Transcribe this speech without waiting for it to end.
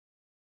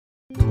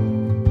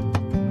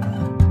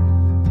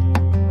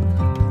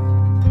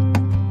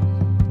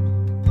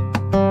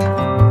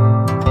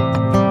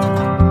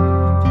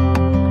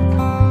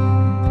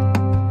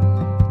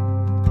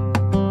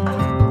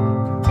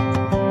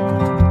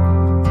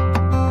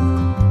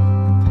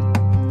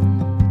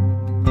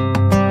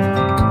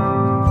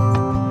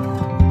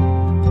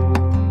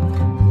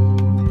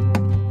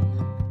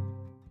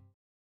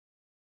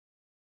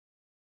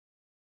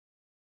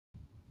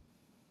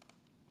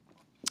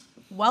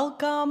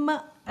Welcome,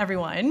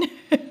 everyone.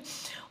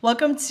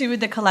 Welcome to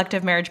the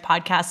Collective Marriage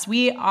Podcast.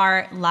 We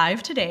are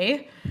live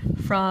today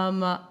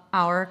from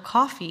our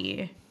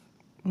coffee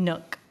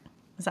nook.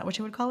 Is that what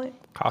you would call it?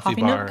 Coffee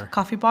bar. Nook,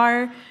 coffee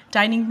bar,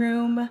 dining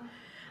room.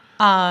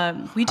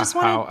 We just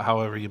wanted,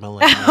 however you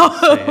millennials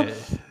say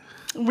it.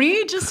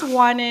 We just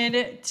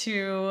wanted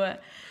to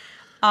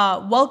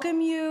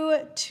welcome you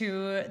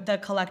to the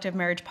Collective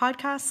Marriage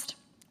Podcast.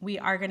 We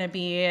are going to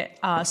be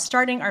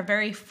starting our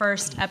very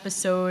first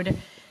episode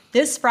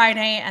this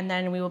Friday, and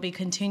then we will be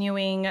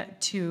continuing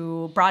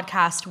to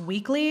broadcast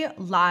weekly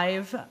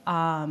live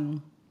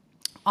on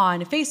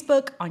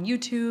Facebook, on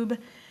YouTube,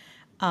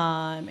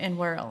 and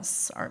where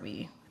else are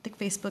we? I think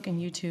Facebook and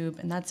YouTube,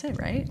 and that's it,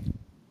 right?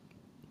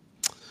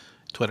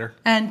 Twitter.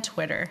 And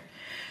Twitter.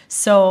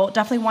 So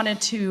definitely wanted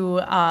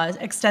to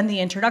extend the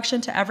introduction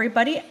to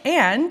everybody.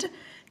 And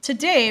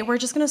today we're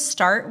just going to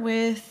start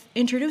with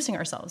introducing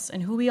ourselves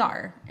and who we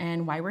are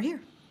and why we're here.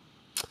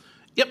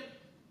 Yep.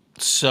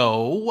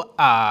 So,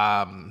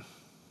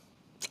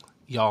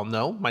 y'all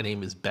know my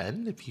name is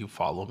Ben. If you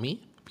follow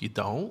me, if you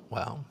don't,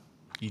 well,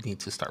 you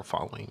need to start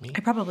following me. I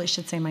probably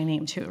should say my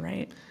name too,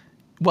 right?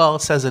 Well,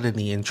 it says it in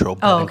the intro,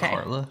 Ben and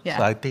Carla. Yeah.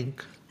 So I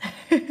think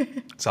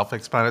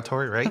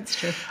self-explanatory, right? That's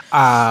true.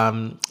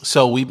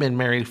 So we've been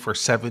married for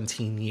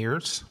 17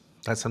 years.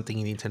 That's something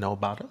you need to know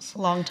about us.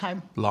 Long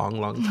time.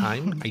 Long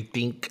time. I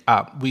think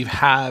we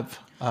have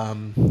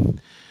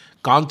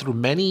gone through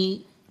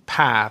many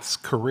paths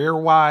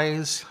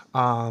career-wise.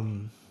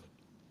 I'll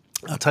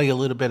tell you a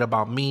little bit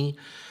about me.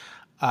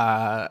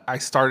 I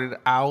started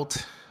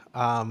out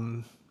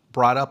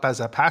brought up as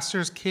a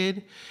pastor's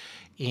kid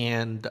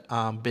and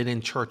been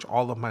in church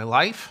all of my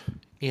life.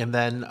 And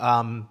then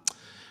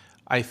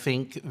I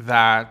think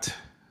that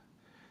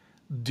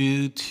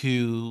due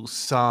to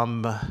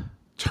some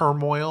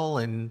turmoil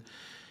and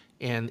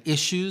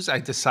issues, I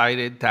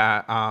decided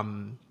that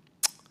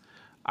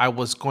I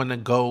was going to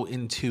go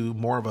into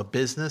more of a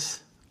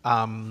business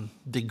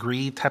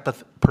degree type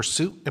of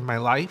pursuit in my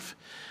life.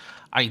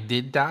 I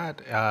did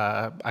that.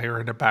 I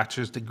earned a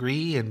bachelor's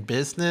degree in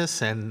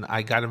business, and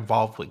I got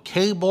involved with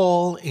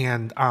cable,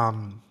 and I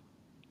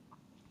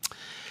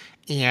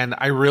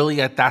really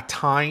at that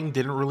time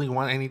didn't really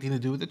want anything to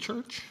do with the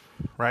church,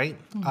 right?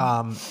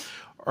 Mm-hmm.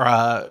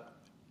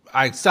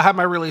 I still had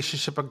my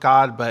relationship with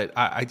God, but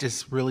I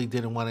just really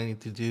didn't want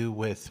anything to do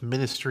with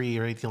ministry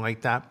or anything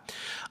like that.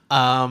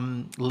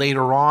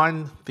 Later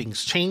on,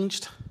 things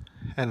changed,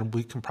 and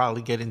we can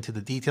probably get into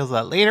the details of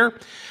that later.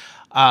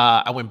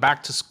 I went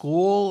back to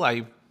school.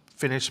 I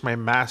finished my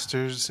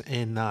master's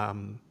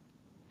in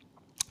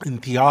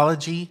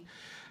theology,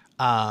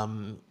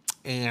 and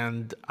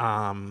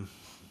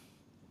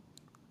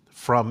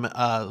from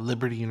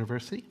Liberty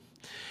University,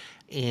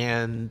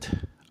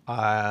 and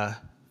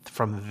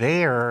from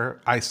there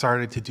I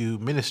started to do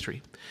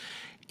ministry,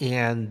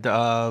 and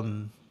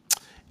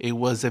it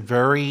was a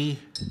very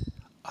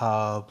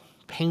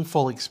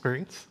painful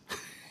experience.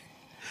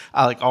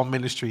 Like all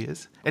ministry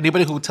is.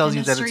 Anybody who tells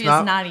you that it's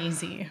not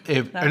easy.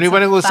 If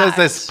anybody who says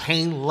that's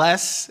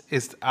painless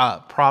is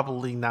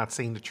probably not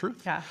saying the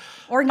truth. Yeah.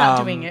 Or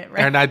not doing it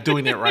right. Or not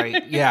doing it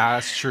right. Yeah,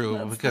 that's true.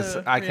 That's because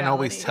I can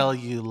always tell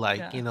you,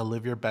 like,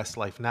 live your best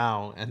life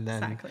now, and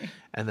then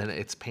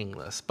it's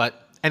painless.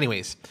 But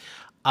anyways,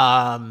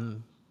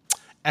 and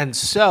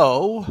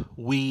so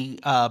we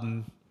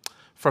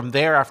from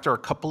there, after a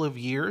couple of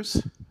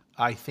years,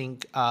 I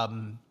think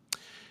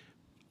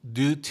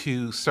due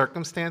to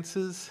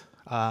circumstances,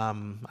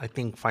 I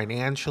think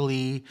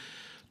financially,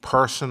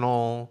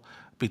 personal,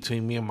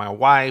 between me and my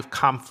wife,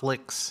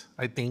 conflicts,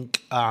 I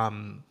think,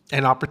 and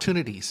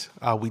opportunities.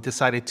 We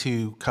decided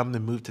to come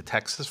and move to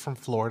Texas from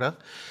Florida.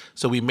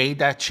 So we made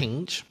that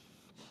change.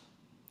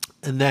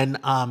 And then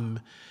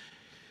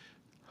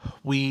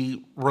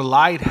we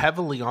relied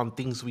heavily on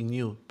things we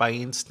knew by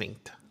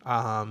instinct.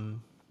 And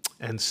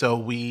so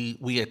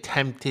we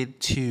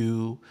attempted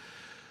to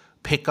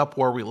pick up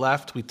where we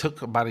left. We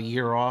took about a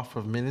year off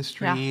of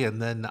ministry,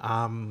 and then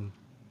I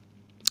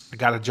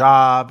got a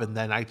job, and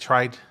then I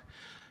tried.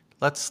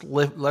 Let's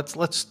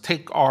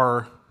take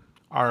our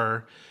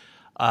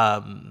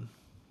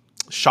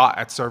shot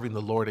at serving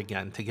the Lord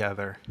again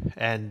together,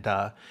 and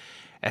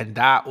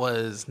that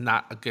was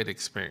not a good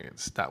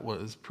experience. That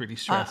was pretty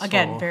stressful.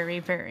 Again, very,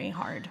 very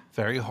hard.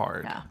 Very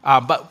hard.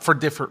 Yeah. But for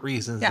different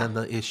reasons than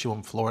the issue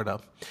in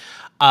Florida.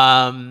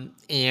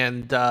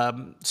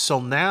 So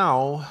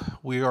now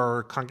we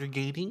are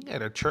congregating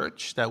at a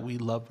church that we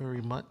love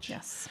very much.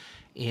 Yes.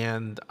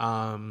 And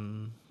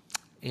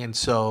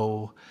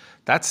so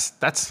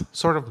that's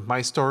sort of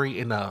my story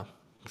in a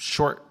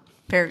short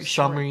Very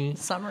summary, short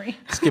summary.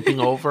 skipping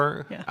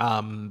over.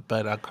 Yeah.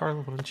 But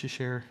Carla, why don't you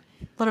share?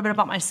 A little bit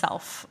about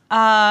myself.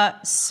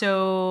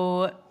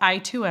 So I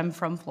too am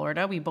from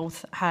Florida. We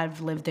both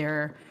have lived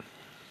there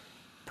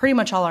pretty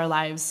much all our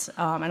lives.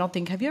 I don't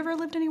think. Have you ever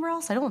lived anywhere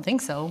else? I don't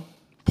think so.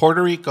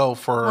 Puerto Rico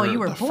for Oh, you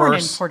were the born in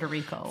first, Puerto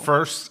Rico.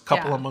 first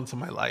couple Yeah. of months of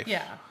my life.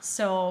 Yeah.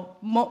 So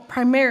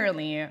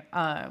primarily,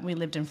 we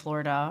lived in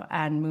Florida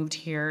and moved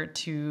here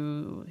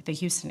to the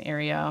Houston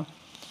area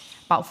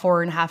about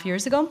 4.5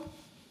 years ago.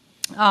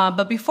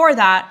 But before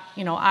that,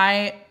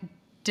 I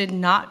did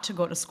not to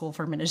go to school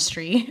for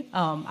ministry.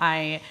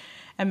 I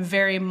am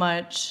very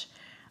much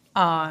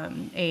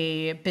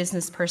a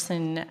business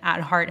person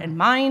at heart and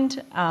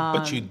mind.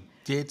 But you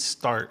did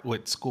start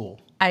with school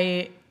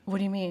What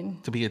do you mean?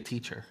 to be a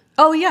teacher.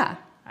 Oh, yeah.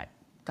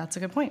 That's a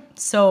good point.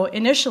 So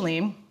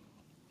initially,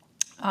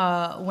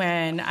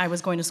 when I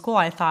was going to school,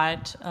 I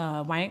thought,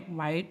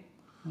 why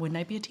wouldn't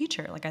I be a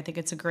teacher? Like, I think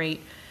it's a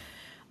great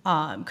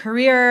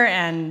career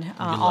and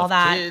all love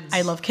that. kids.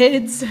 I love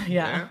kids.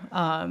 Yeah.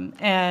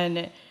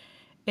 And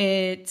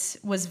it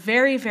was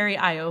very, very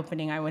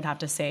eye-opening, I would have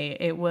to say.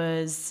 It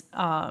was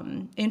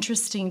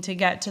interesting to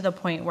get to the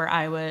point where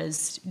I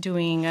was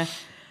doing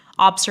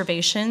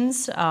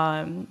observations,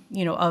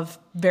 of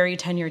very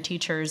tenured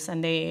teachers,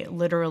 and they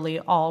literally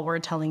all were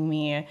telling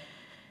me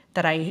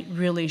that I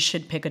really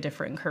should pick a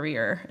different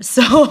career.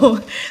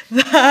 So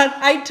that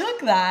I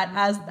took that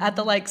as at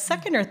the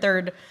second or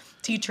third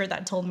teacher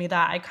that told me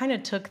that. I kind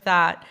of took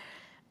that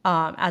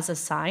as a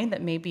sign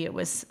that maybe it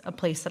was a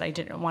place that I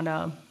didn't want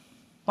to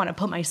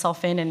put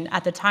myself in. And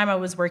at the time, I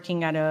was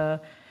working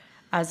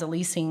as a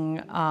leasing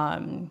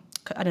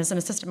as an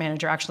assistant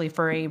manager actually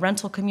for a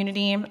rental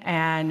community,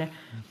 and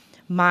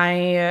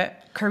my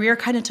career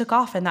kind of took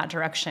off in that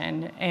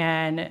direction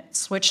and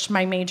switched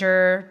my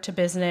major to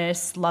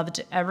business,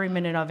 loved every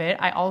minute of it.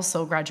 I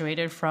also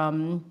graduated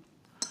from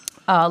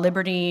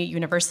Liberty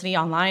University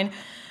online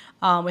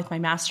with my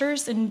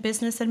master's in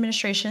business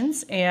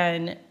administrations.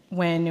 And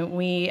when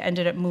we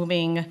ended up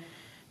moving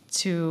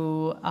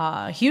to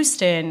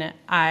Houston,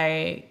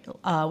 I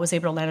was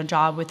able to land a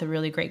job with a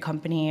really great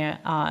company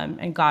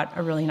and got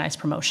a really nice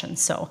promotion.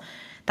 So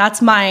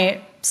that's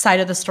my side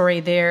of the story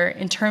there.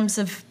 In terms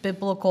of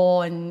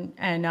biblical and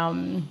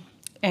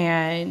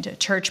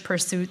church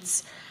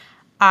pursuits,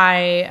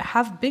 I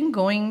have been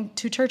going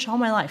to church all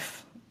my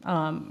life.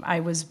 I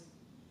was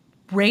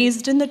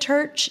raised in the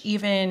church,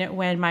 even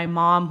when my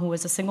mom, who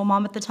was a single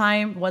mom at the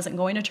time, wasn't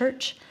going to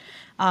church.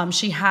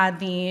 She had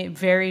the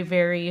very,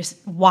 very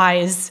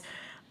wise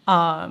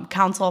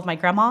counsel of my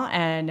grandma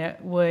and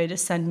would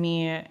send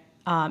me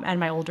and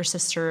my older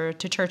sister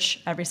to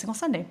church every single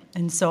Sunday.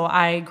 And so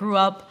I grew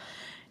up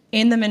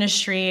in the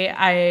ministry.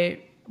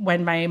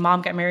 When my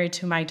mom got married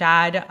to my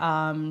dad,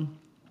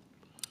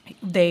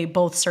 they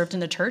both served in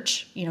the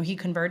church. He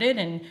converted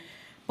and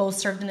both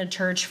served in the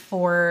church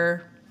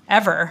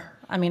forever.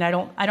 I mean, I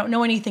don't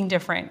know anything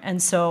different.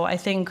 And so I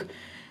think,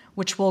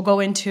 which we'll go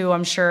into,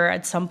 I'm sure,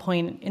 at some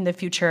point in the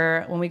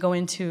future when we go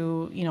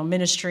into,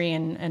 ministry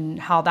and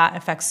how that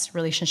affects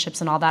relationships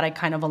and all that, I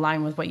kind of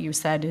align with what you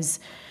said is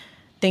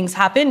things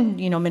happen.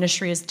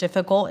 Ministry is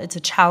difficult. It's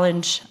a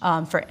challenge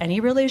for any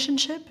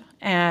relationship,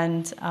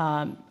 and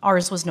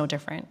ours was no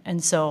different.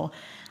 And so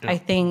I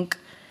think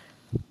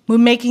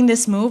making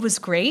this move was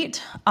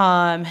great,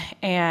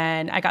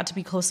 and I got to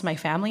be close to my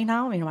family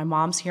now. My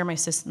mom's here,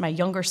 my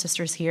younger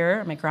sister's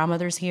here, my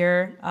grandmother's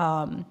here.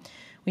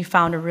 We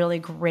found a really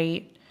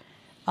great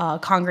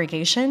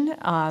congregation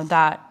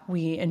that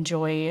we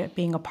enjoy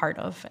being a part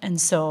of. And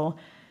so,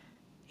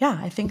 yeah,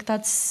 I think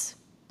that's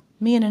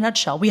me in a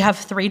nutshell. We have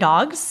 3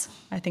 dogs.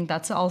 I think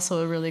that's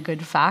also a really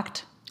good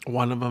fact.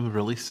 One of them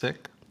really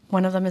sick.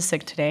 One of them is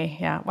sick today,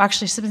 yeah. Well,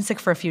 actually, she's been sick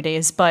for a few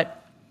days,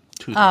 but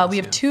 2 days, we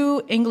have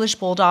 2 English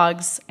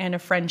bulldogs and a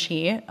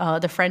Frenchie.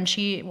 The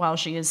Frenchie, while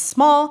she is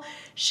small,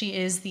 she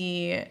is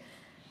the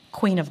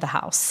queen of the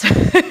house.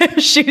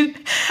 She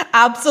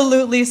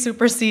absolutely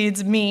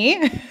supersedes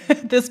me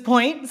at this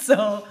point.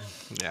 So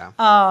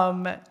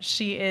Yeah.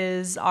 she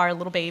is our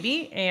little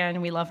baby,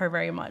 and we love her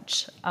very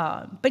much.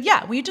 But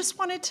yeah, we just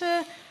wanted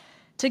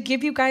to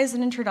give you guys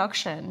an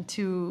introduction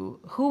to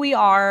who we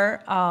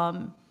are,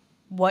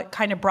 what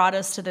kind of brought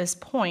us to this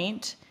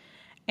point,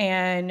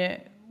 and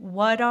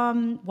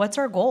what's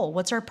our goal,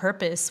 what's our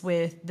purpose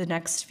with the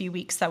next few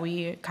weeks that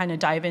we kind of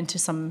dive into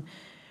some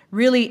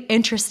really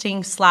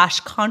interesting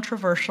 /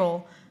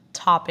 controversial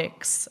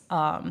topics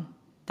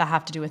that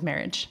have to do with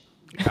marriage.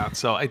 Yeah.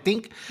 So I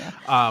think,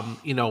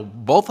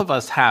 both of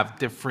us have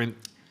different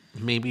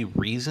maybe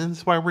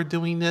reasons why we're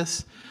doing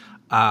this.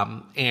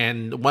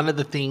 And one of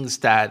the things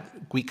that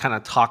we kind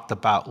of talked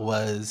about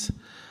was,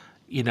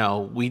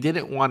 we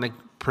didn't want to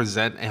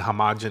present a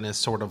homogenous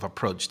sort of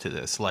approach to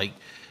this. Like,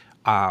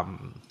 I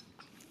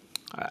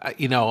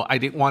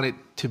didn't want it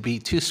to be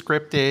too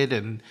scripted,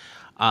 and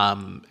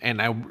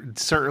I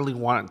certainly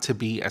want it to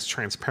be as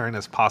transparent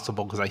as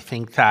possible, because I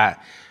think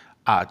that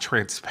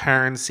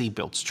transparency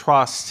builds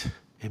trust.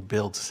 It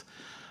builds,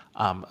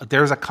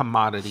 there's a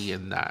commodity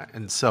in that.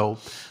 And so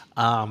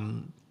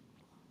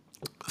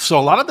So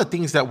a lot of the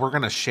things that we're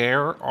going to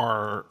share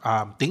are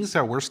things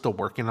that we're still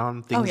working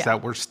on, things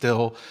that we're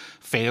still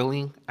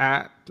failing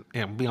at,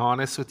 and be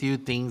honest with you,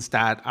 things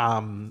that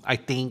I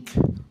think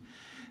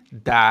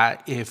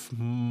that if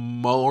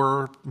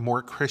more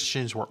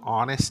Christians were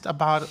honest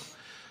about it,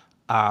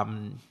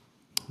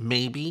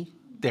 maybe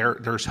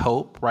there's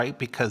hope, right?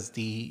 Because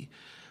the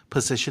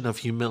position of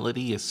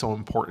humility is so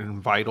important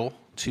and vital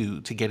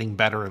to getting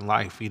better in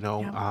life.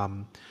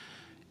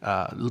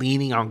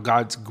 Leaning on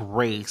God's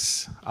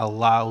grace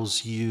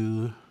allows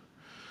you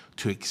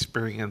to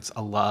experience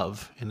a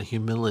love and a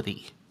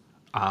humility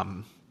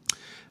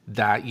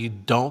that you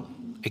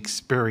don't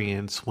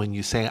experience when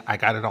you say, I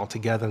got it all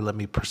together, let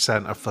me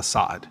present a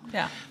facade.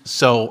 Yeah.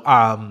 So,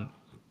 I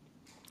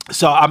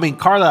mean,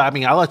 Carla,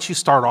 I'll let you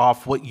start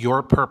off what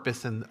your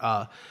purpose and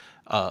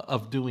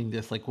of doing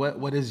this. Like,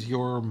 what is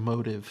your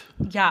motive?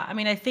 Yeah, I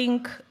mean, I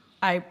think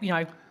I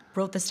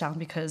wrote this down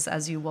because,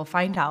 as you will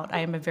find out, I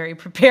am a very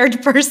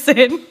prepared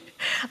person.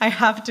 I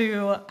have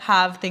to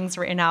have things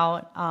written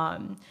out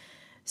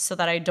so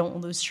that I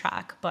don't lose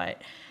track.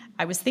 But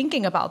I was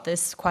thinking about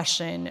this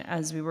question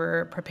as we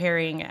were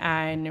preparing,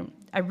 and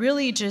I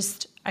really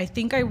just, I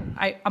think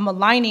I'm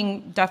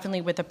aligning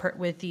definitely with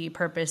the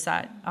purpose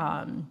that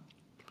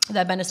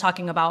Ben is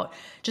talking about,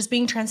 just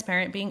being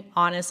transparent, being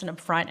honest and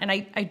upfront. And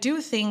I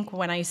do think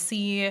when I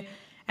see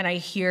and I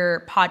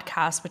hear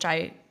podcasts, which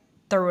I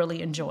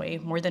thoroughly enjoy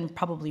more than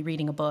probably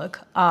reading a book,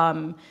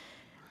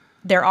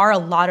 there are a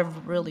lot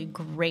of really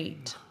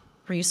great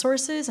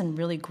resources and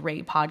really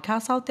great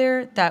podcasts out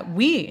there that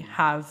we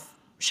have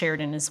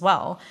shared in as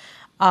well.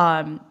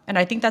 And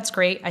I think that's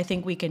great. I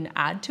think we can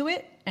add to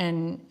it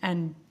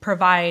and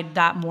provide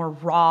that more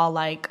raw,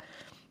 like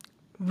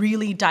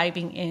really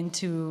diving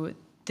into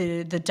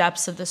the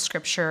depths of the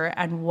scripture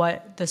and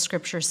what the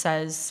scripture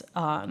says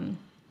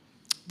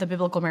the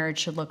biblical marriage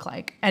should look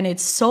like. And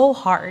it's so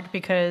hard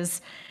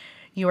because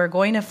you are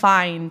going to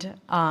find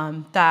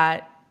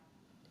that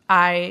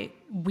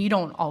we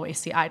don't always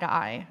see eye to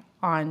eye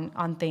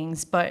on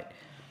things, but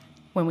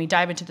when we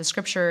dive into the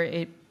scripture,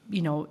 it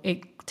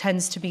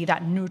tends to be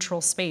that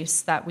neutral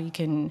space that we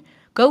can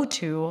go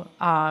to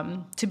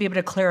be able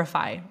to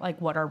clarify like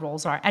what our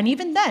roles are. And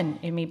even then,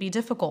 it may be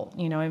difficult.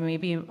 It may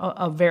be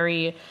a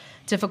very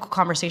difficult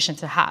conversation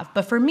to have.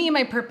 But for me,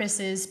 my purpose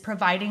is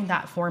providing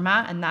that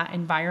format and that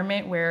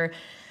environment where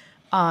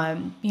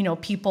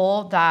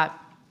people that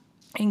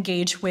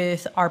engage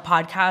with our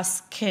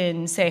podcast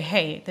can say,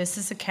 hey, this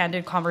is a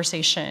candid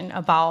conversation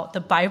about the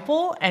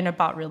Bible and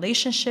about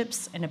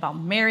relationships and about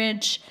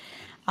marriage,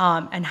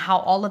 and how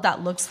all of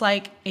that looks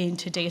like in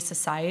today's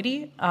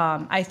society.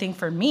 I think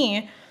for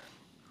me,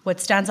 what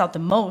stands out the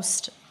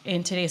most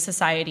in today's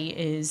society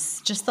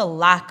is just the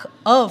lack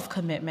of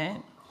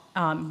commitment.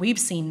 We've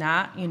seen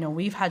that,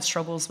 we've had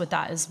struggles with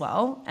that as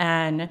well.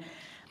 And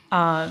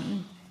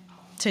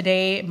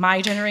today,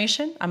 my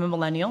generation, I'm a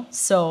millennial,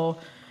 so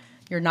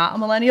you're not a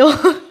millennial.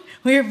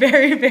 We're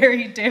very,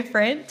 very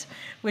different,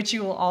 which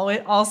you will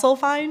also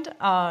find.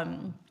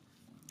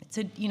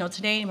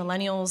 Today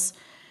millennials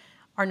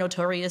are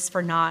notorious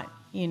for not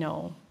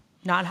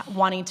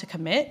wanting to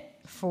commit,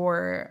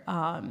 for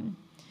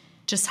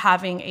just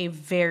having a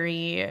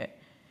very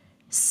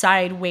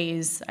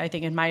sideways, I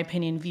think, in my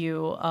opinion,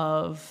 view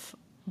of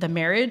the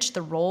marriage,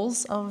 the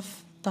roles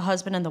of the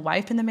husband and the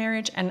wife in the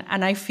marriage.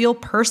 And I feel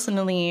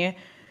personally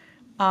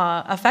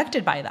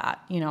affected by that.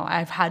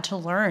 I've had to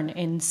learn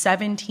in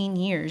 17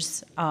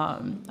 years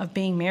of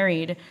being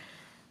married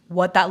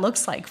what that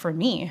looks like for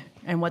me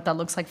and what that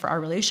looks like for our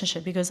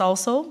relationship, because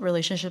also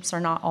relationships are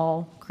not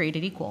all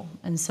created equal.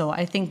 And so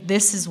I think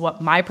this is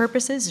what my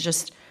purpose is,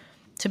 just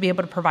to be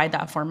able to provide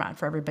that format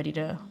for everybody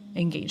to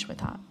engage with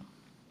that.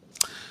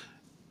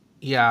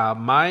 Yeah,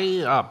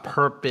 my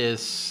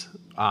purpose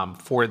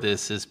for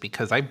this is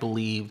because I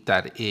believe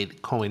that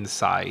it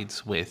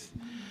coincides with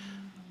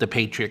the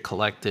Patriot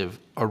Collective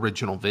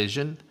original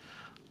vision.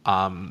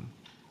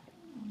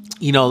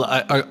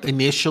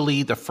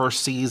 Initially, the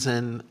first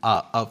season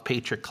of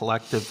Patriot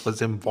Collective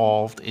was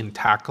involved in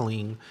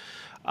tackling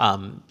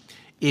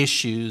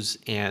issues,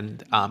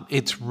 and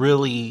it's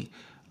really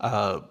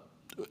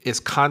is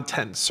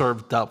content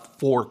served up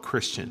for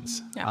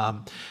Christians. Yeah.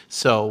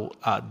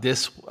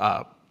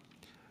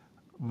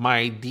 My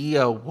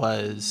idea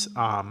was,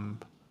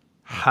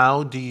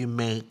 how do you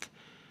make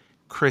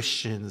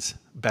Christians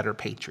better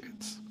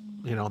patriots?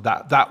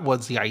 That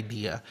was the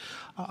idea.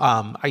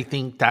 I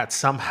think that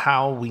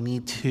somehow we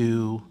need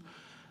to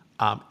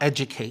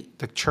educate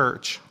the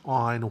church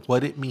on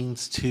what it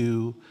means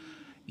to,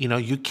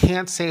 you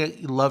can't say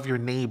you love your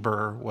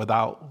neighbor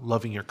without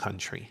loving your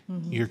country.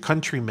 Mm-hmm. Your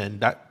countrymen,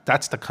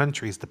 that's the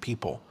country, is the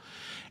people.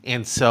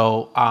 And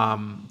so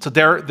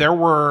there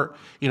were,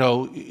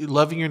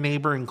 loving your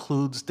neighbor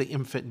includes the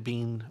infant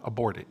being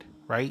aborted,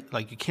 right?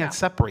 Like you can't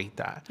separate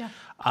that. Yeah.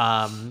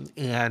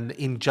 And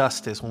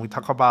injustice, when we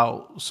talk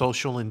about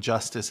social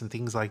injustice and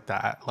things like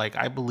that, like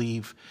I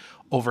believe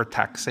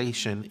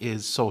overtaxation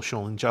is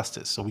social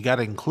injustice. So we got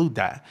to include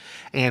that.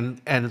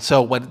 And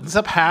so what ends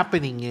up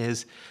happening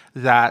is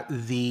that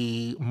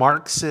the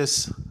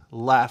Marxist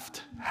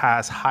left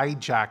has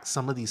hijacked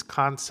some of these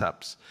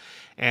concepts.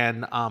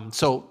 And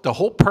so the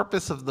whole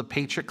purpose of the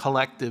Patriot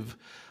Collective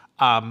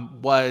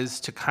was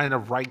to kind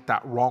of right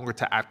that wrong or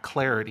to add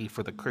clarity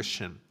for the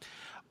Christian.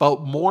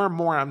 But more and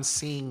more, I'm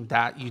seeing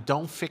that you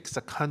don't fix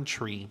a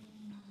country,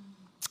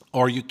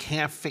 or you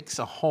can't fix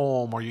a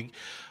home, or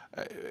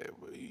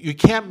you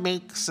can't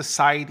make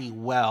society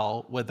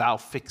well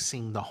without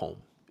fixing the home.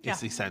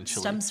 Is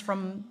essentially stems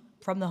from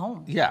the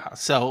home. Yeah.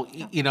 So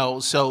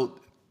so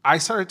I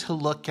started to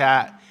look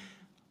at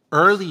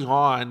early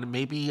on,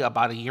 maybe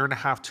about a year and a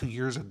half, 2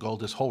 years ago,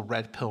 this whole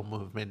red pill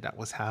movement that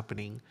was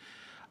happening,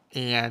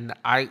 and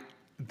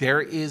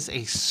there is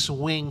a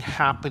swing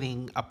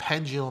happening, a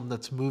pendulum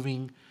that's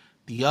moving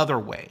the other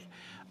way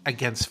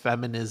against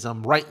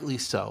feminism, rightly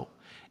so.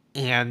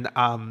 And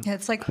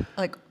it's like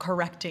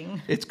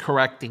correcting. It's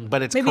correcting,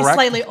 but it's maybe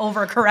slightly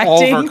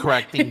overcorrecting.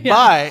 Overcorrecting,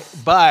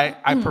 but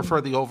I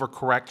prefer the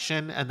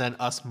overcorrection and then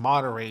us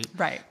moderate,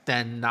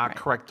 than not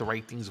correct the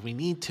right things we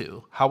need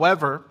to.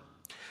 However,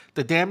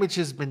 the damage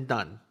has been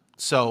done.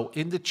 So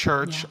in the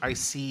church, I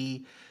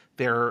see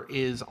there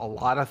is a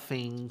lot of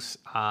things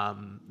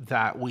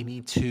that we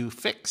need to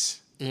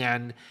fix.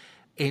 And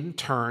in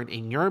turn,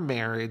 in your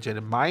marriage and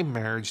in my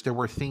marriage, there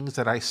were things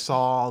that I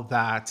saw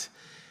that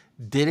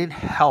didn't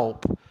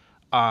help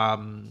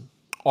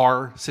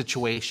our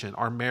situation,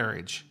 our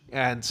marriage.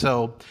 And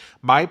so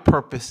my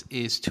purpose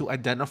is to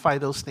identify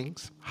those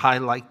things,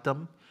 highlight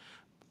them,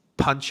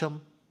 punch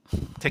them,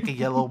 take a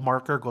yellow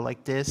marker, go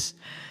like this,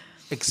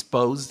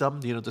 expose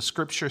them. The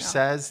scripture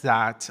says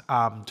that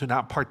do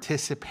not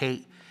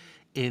participate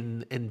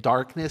in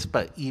darkness,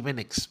 but even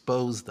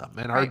expose them.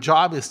 And our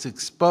job is to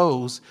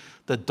expose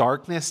the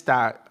darkness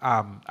that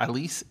at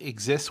least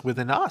exists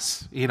within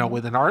us,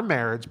 within our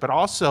marriage, but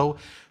also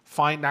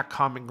find that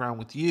common ground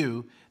with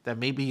you that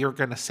maybe you're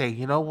going to say,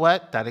 you know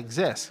what, that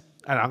exists.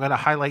 And I'm going to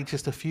highlight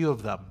just a few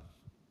of them.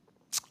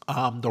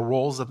 The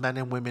roles of men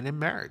and women in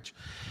marriage.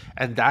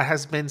 And that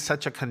has been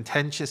such a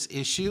contentious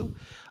issue.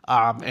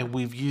 And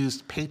we've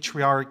used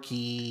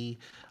patriarchy,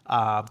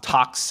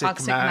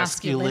 toxic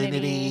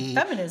masculinity,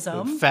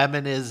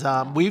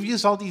 feminism. We've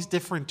used all these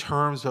different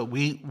terms, but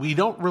we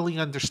don't really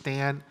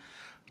understand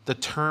the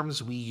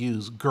terms we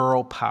use,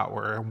 girl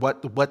power, and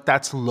what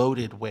that's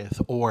loaded with,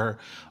 or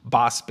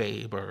boss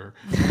babe, or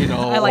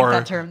I like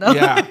that term though.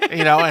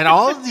 And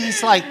all of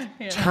these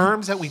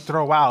terms that we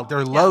throw out,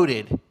 they're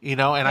loaded, and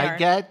I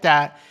get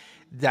that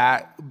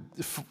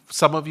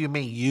some of you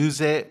may use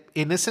it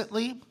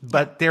innocently,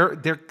 but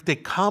they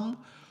come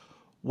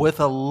with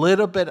a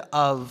little bit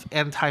of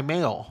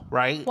anti-male,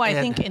 right? Well, I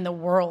think in the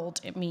world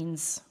it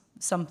means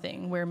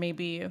something where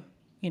maybe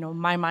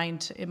my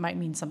mind, it might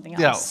mean something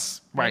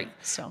else. Right.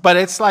 So, but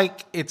it's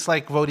like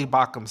Vodi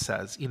Bakum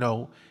says,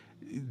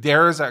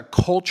 there is a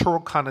cultural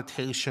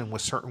connotation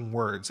with certain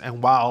words.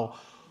 And while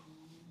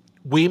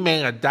we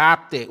may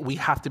adapt it, we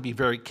have to be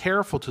very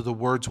careful to the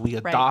words we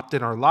adopt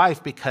in our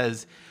life,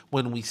 because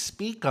when we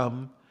speak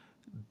them,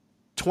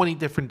 20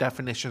 different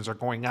definitions are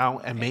going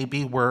out, and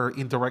maybe we're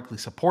indirectly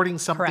supporting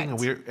something,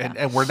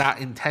 and we're not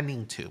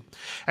intending to.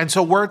 And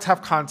so words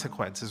have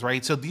consequences,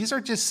 right? So these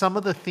are just some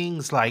of the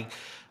things like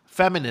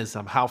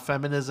feminism, how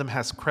feminism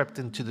has crept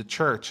into the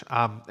church.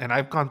 And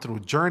I've gone through a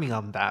journey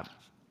on that.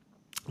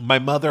 My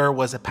mother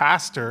was a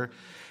pastor,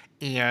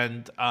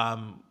 and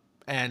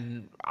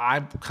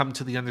I've come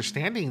to the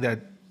understanding that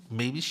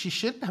maybe she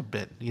shouldn't have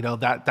been.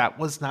 That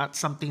was not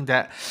something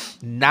that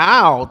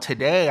now,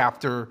 today,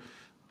 after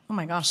oh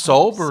my gosh,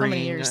 sobering, so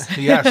many years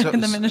in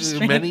the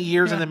ministry. Many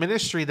years in the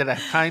ministry, that I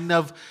kind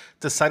of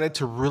decided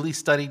to really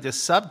study this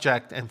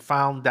subject and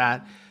found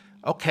that,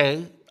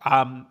 okay,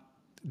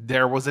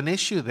 there was an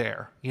issue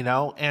there,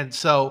 and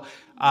so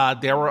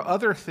there were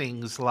other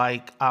things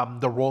like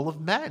the role of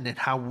men and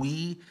how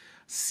we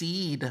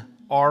cede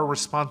our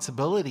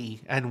responsibility,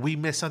 and we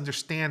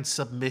misunderstand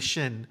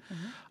submission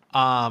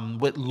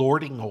with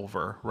lording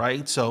over,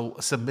 right? So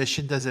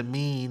submission doesn't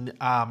mean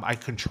I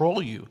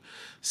control you.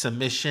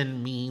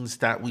 Submission means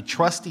that we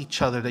trust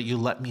each other, that you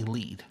let me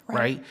lead,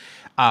 right?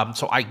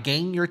 So I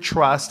gain your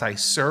trust, I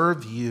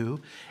serve you,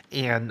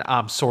 and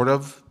sort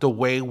of the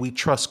way we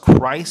trust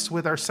Christ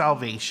with our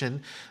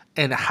salvation.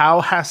 And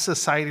how has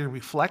society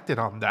reflected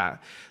on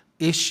that?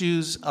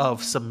 Issues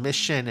of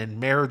submission and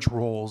marriage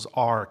roles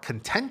are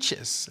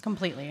contentious.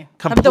 Completely.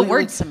 The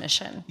word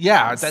submission.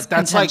 Yeah,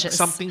 that's like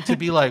something to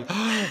be like,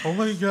 oh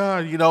my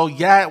God,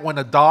 yet when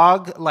a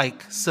dog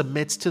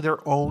submits to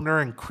their owner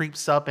and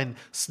creeps up and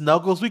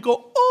snuggles, we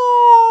go,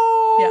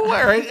 oh,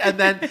 right? And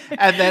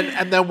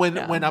then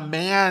when a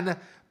man,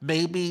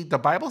 maybe the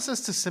Bible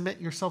says to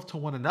submit yourself to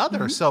one another.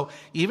 Mm-hmm. So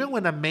even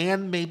when a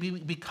man maybe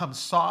becomes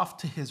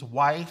soft to his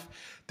wife,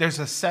 there's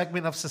a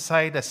segment of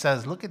society that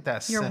says, look at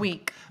that You're simp.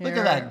 weak. Look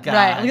at that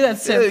guy. Right. Look at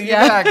that simp. Look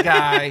at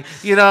that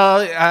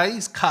guy.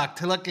 He's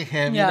cucked. Look at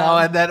him,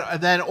 and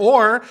then,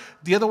 or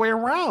the other way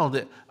around.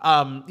 Look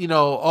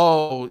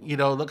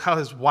how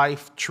his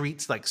wife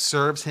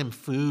serves him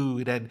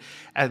food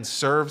and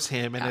serves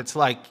him. And it's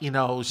like,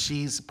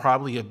 she's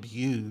probably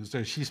abused,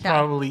 or she's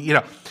probably,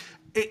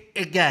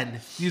 Again,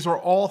 these are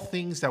all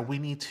things that we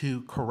need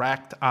to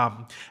correct.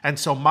 And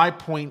so my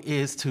point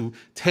is to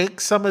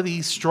take some of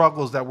these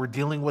struggles that we're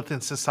dealing with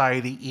in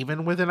society,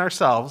 even within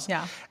ourselves,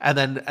 Yeah. and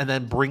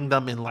then bring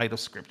them in light of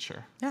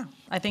Scripture. Yeah,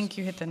 I think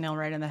you hit the nail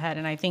right on the head.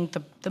 And I think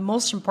the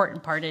most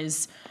important part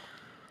is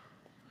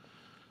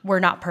we're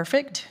not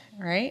perfect,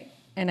 right?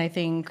 And I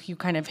think you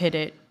kind of hit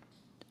it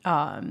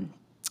on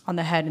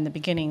the head in the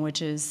beginning,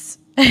 which is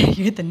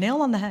you hit the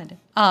nail on the head.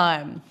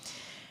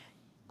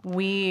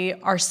 We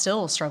are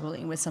still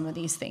struggling with some of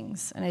these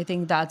things. And I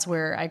think that's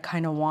where I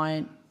kind of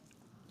want,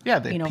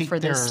 They for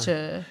this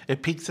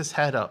it peaks its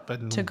head up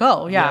and to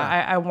go. Yeah.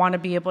 I want to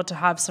be able to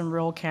have some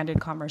real candid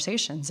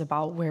conversations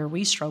about where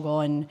we struggle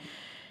and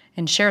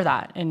share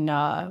that. And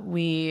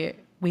we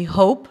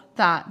hope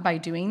that by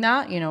doing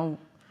that,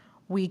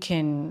 we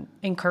can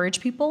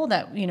encourage people,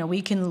 that,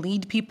 we can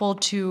lead people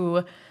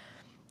to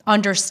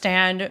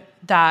understand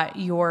that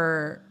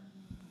your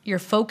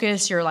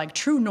focus, your like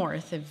true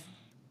north,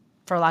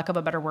 for lack of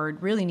a better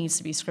word, really needs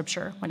to be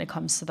Scripture when it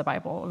comes to the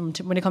Bible,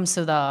 when it comes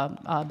to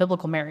the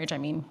biblical marriage, I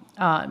mean.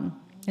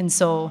 And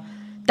so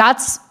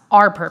that's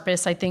our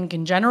purpose, I think,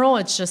 in general.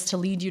 It's just to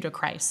lead you to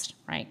Christ,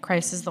 right?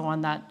 Christ is the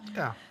one that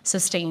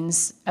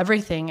sustains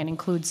everything and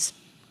includes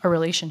a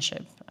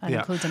relationship and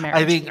includes a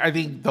marriage. I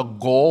think the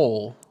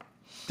goal,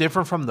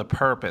 different from the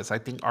purpose, I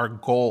think our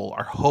goal,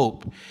 our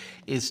hope,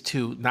 is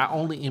to not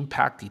only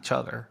impact each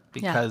other,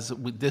 because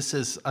this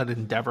is an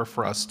endeavor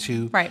for us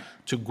to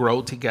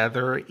grow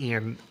together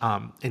and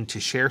to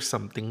share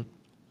something,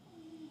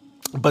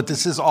 but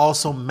this is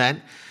also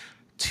meant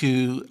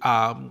to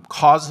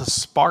cause a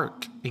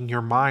spark in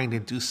your mind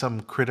and do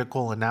some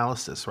critical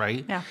analysis,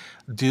 right? Yeah.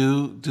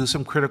 Do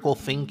some critical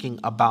thinking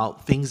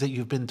about things that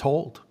you've been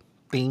told,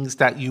 things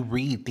that you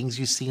read, things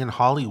you see in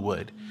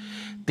Hollywood,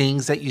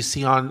 things that you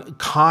see on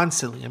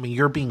constantly. I mean,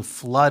 you're being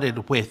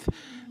flooded with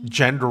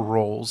gender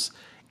roles,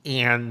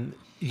 and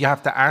you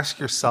have to ask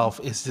yourself,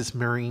 is this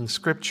mirroring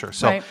Scripture?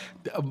 So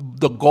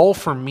the goal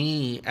for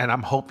me, and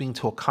I'm hoping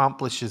to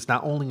accomplish, is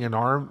not only in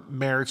our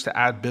marriage to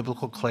add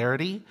biblical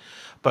clarity,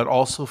 but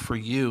also for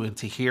you, and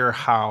to hear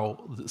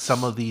how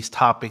some of these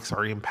topics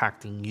are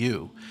impacting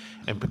you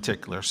in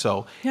particular.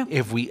 So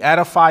if we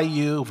edify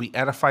you, if we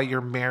edify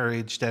your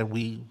marriage, then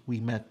we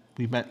met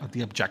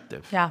the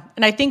objective. Yeah.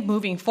 And I think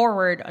moving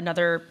forward,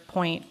 another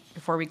point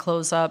before we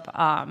close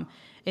up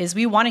is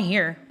we want to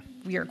hear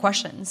your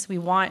questions. We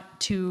want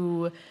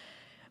to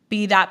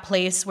be that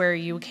place where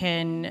you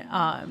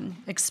can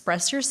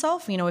express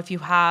yourself. If you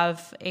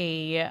have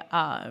a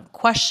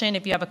question,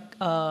 if you have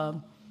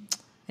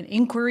an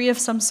inquiry of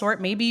some sort,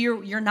 maybe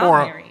you're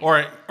not married,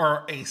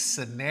 or a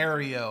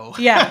scenario.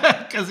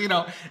 Yeah, because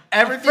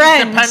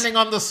everything's depending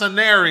on the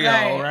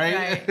scenario,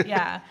 right?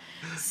 Yeah.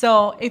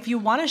 So if you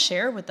want to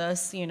share with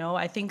us,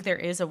 I think there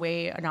is a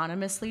way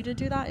anonymously to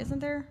do that, isn't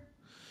there?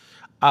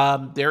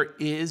 There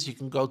is. You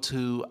can go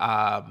to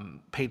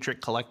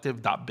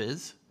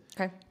patriotcollective.biz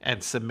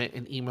and submit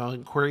an email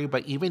inquiry.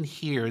 But even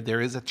here,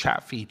 there is a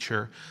chat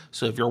feature.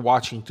 So if you're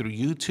watching through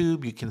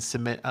YouTube, you can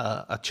submit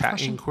a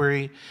chat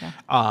inquiry. Yeah.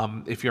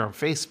 If you're on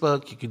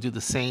Facebook, you can do the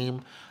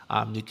same.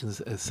 You can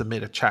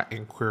submit a chat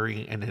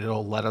inquiry, and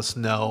it'll let us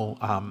know.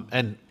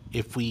 And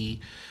if we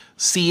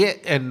see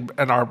it and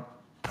are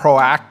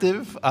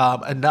proactive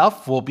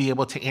enough, we'll be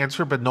able to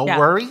answer. But no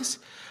worries.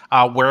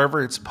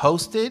 Wherever it's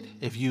posted,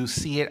 if you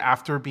see it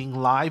after being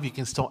live, you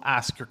can still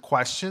ask your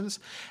questions,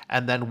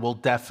 and then we'll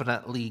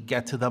definitely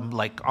get to them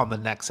like on the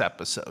next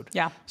episode.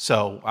 Yeah.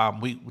 So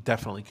we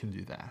definitely can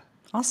do that.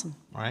 Awesome.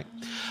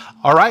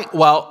 All right.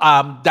 Well,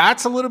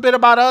 that's a little bit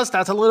about us.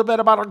 That's a little bit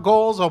about our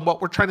goals on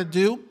what we're trying to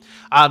do.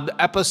 The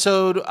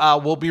episode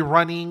will be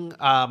running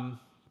 10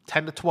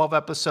 to 12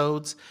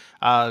 episodes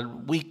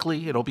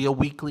weekly. It'll be a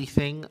weekly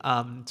thing,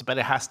 but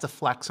it has to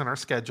flex on our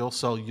schedule,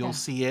 so you'll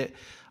see it.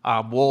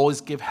 We'll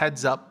always give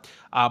heads up,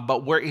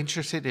 but we're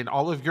interested in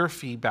all of your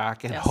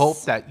feedback and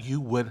hope that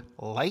you would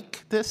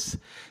like this,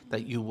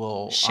 that you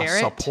will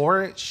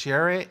support it,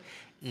 share it,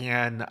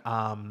 and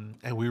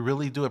we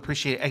really do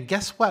appreciate it. And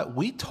guess what?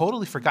 We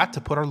totally forgot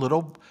to put our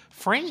little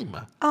frame.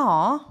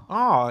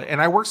 Aw,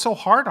 and I worked so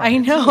hard on it. I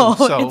know.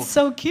 Too, so, it's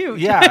so cute.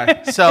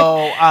 Yeah.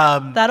 So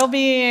that'll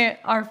be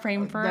our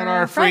frame for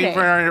our Friday.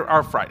 Frame for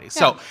our Friday. Yeah.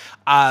 So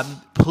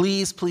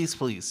please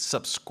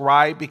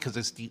subscribe, because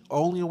it's the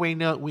only way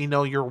we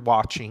know you're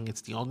watching.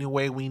 It's the only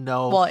way we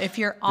know. Well, if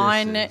you're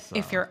on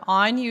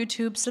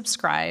YouTube,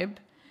 subscribe,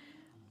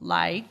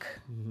 like,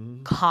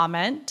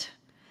 comment.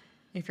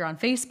 If you're on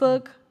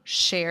Facebook,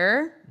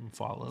 share,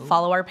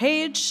 follow our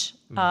page.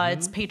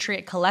 It's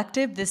Patriot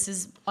Collective. This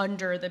is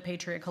under the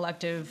Patriot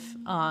Collective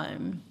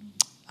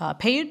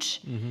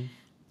page.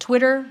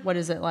 Twitter, what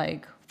is it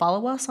like?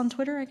 follow us on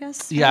Twitter, I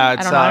guess. Yeah, I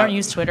it's, don't know. I don't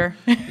use Twitter.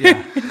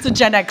 Yeah. It's a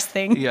Gen X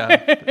thing.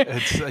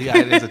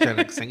 It is a Gen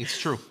X thing. It's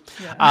true.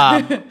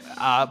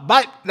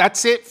 But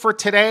that's it for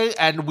today,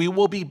 and we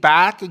will be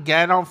back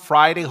again on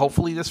Friday,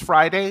 hopefully this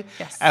Friday.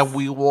 Yes. And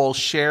we will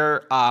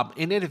share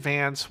in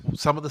advance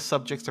some of the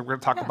subjects that we're going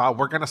to talk about.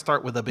 We're going to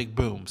start with a big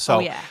boom. So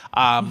there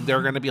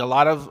are going to be a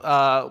lot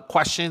of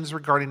questions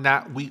regarding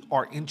that. We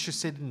are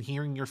interested in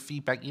hearing your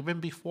feedback even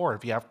before.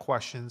 If you have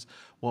questions,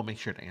 we'll make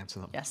sure to answer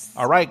them. Yes.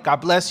 All right. God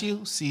bless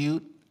you. See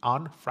you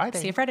on Friday.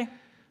 See you Friday.